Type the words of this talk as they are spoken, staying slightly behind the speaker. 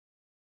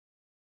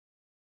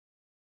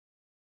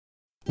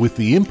With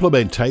the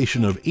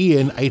implementation of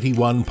EN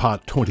 81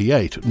 Part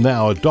 28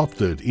 now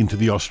adopted into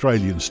the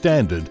Australian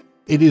standard,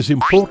 it is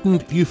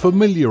important you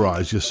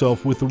familiarise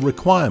yourself with the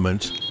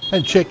requirements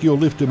and check your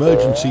lift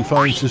emergency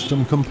phone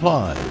system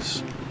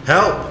complies.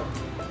 Help!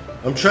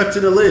 I'm trapped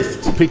in a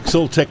lift.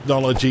 Pixel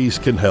Technologies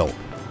can help.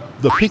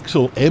 The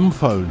Pixel M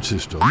phone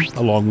system,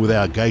 along with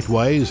our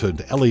gateways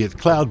and Elliott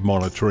cloud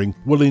monitoring,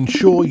 will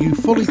ensure you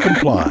fully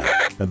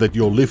comply and that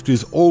your lift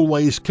is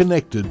always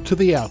connected to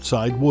the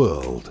outside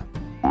world.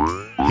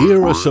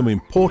 Here are some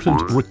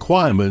important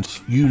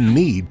requirements you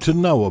need to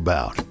know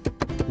about.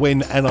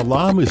 When an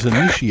alarm is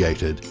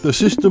initiated, the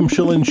system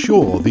shall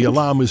ensure the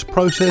alarm is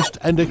processed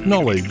and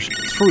acknowledged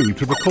through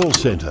to the call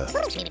centre.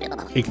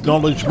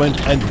 Acknowledgement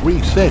and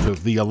reset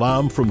of the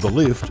alarm from the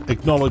lift,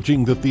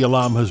 acknowledging that the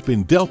alarm has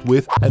been dealt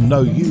with and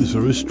no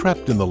user is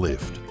trapped in the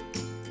lift.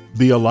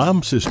 The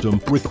alarm system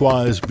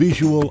requires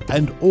visual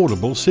and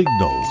audible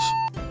signals.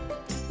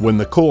 When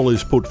the call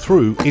is put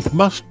through, it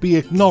must be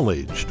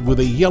acknowledged with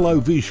a yellow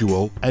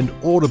visual and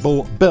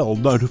audible bell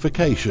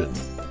notification.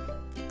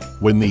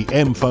 When the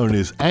M phone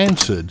is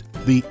answered,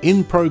 the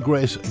in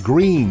progress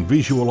green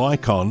visual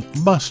icon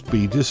must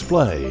be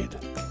displayed.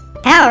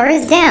 Power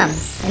is down.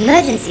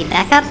 Emergency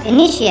backup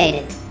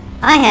initiated.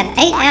 I have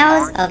 8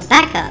 hours of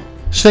backup.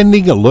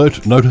 Sending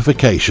alert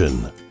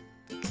notification.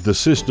 The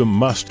system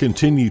must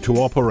continue to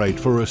operate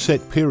for a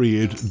set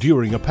period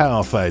during a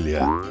power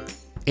failure.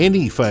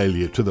 Any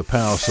failure to the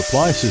power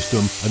supply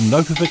system, a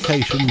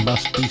notification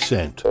must be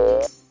sent.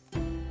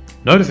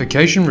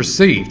 Notification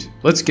received.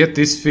 Let's get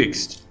this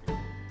fixed.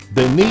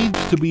 There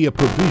needs to be a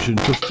provision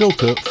to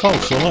filter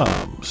false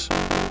alarms.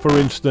 For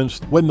instance,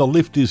 when the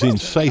lift is in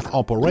safe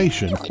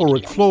operation or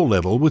at floor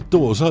level with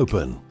doors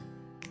open.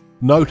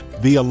 Note,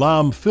 the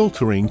alarm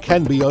filtering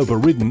can be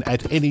overridden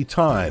at any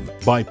time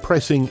by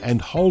pressing and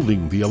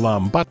holding the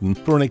alarm button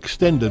for an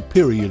extended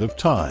period of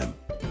time.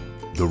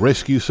 The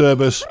rescue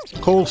service,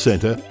 call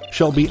centre,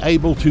 shall be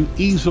able to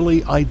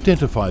easily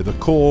identify the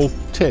call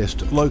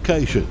test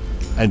location,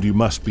 and you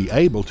must be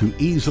able to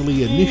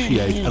easily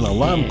initiate an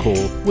alarm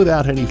call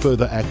without any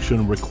further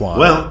action required.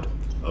 Well,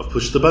 I've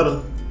pushed the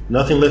button.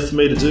 Nothing left for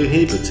me to do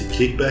here but to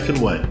kick back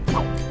and wait.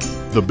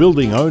 The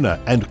building owner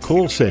and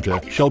call centre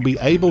shall be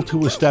able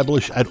to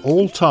establish at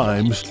all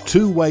times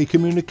two-way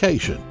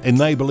communication,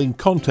 enabling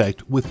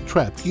contact with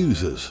trapped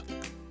users.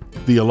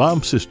 The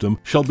alarm system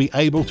shall be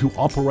able to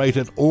operate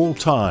at all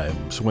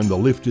times when the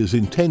lift is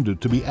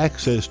intended to be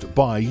accessed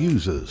by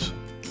users.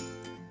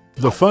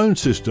 The phone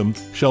system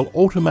shall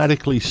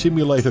automatically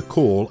simulate a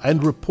call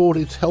and report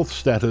its health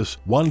status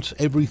once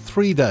every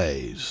 3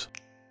 days.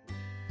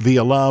 The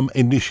alarm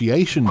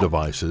initiation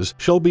devices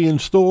shall be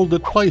installed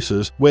at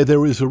places where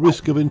there is a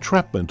risk of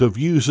entrapment of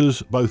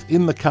users both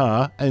in the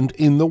car and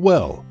in the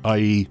well,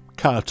 i.e.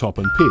 car top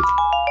and pit.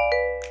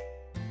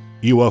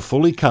 You are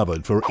fully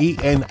covered for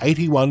EN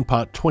 81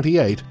 Part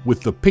 28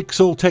 with the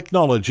Pixel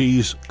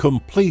Technologies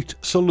complete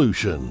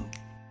solution.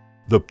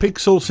 The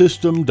Pixel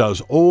system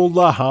does all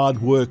the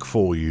hard work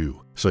for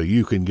you, so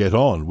you can get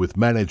on with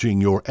managing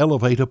your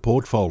elevator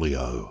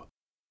portfolio.